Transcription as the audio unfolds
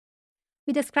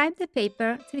we describe the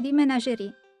paper 3D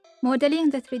Menagerie,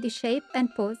 modeling the 3D shape and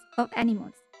pose of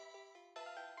animals.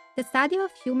 The study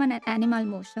of human and animal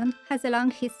motion has a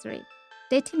long history,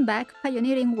 dating back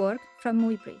pioneering work from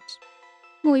Muybridge.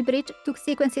 Muybridge took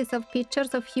sequences of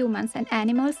pictures of humans and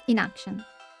animals in action.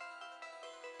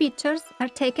 Pictures are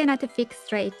taken at a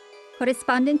fixed rate,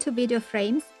 corresponding to video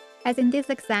frames, as in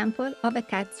this example of a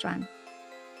cat's run.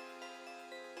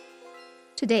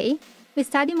 Today, we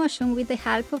study motion with the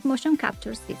help of motion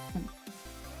capture systems.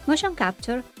 Motion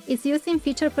capture is used in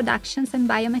feature productions and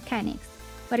biomechanics,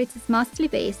 but it is mostly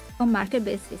based on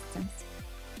marker-based systems.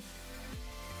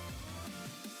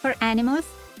 For animals,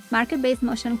 marker-based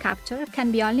motion capture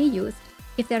can be only used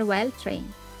if they are well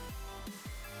trained.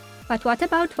 But what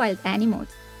about wild animals?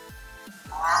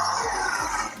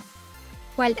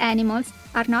 Wild animals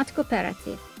are not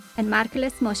cooperative, and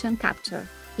markerless motion capture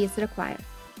is required.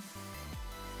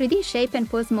 3D shape and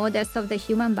pose models of the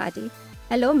human body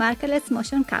allow markerless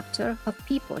motion capture of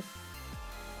people.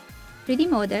 3D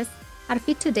models are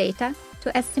fit to data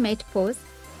to estimate pose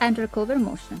and recover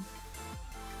motion.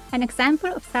 An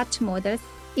example of such models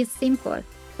is Simple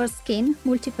or Skin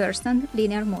Multi-Person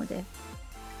Linear Model.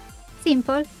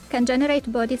 Simple can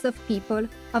generate bodies of people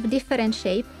of different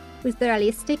shape with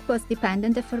realistic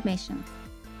pose-dependent deformations.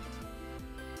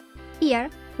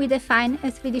 Here, we define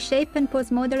a 3D shape and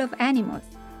pose model of animals,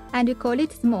 and we call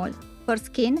it Small for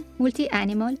Skin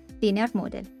Multi-Animal Linear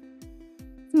Model.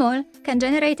 Small can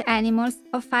generate animals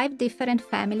of 5 different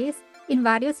families in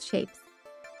various shapes.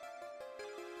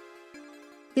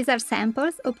 These are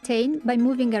samples obtained by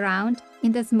moving around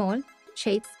in the small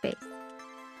shade space.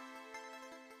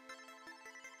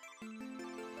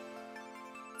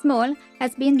 Small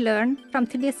has been learned from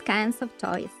 3D scans of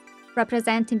toys,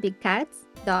 representing big cats,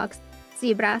 dogs,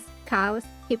 zebras, cows,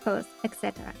 hippos,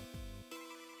 etc.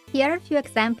 Here are a few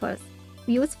examples.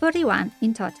 We use 41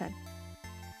 in total.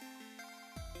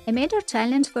 A major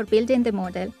challenge for building the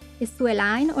model is to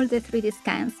align all the 3D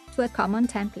scans to a common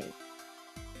template.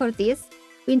 For this,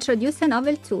 we introduce a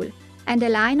novel tool and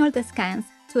align all the scans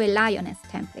to a lioness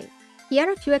template. Here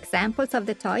are a few examples of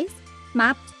the toys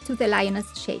mapped to the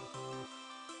lioness shape.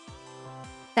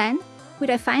 Then, we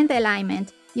refine the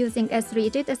alignment using as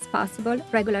rigid as possible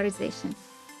regularization.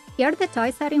 Here the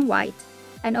toys are in white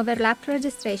and overlapped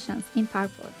registrations in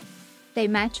purple. They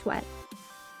match well.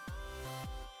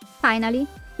 Finally,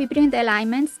 we bring the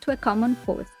alignments to a common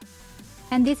pose.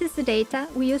 And this is the data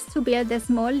we use to build the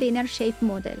small linear shape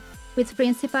model with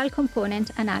principal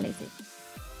component analysis.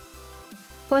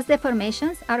 Pose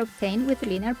deformations are obtained with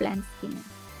linear blend scheming.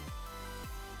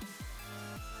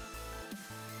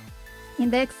 In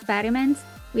the experiments,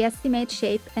 we estimate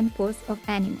shape and pose of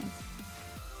animals.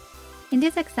 In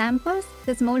these examples,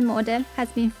 the small model has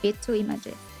been fit to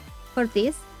images. For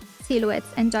this,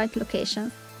 silhouettes and joint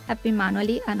locations have been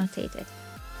manually annotated.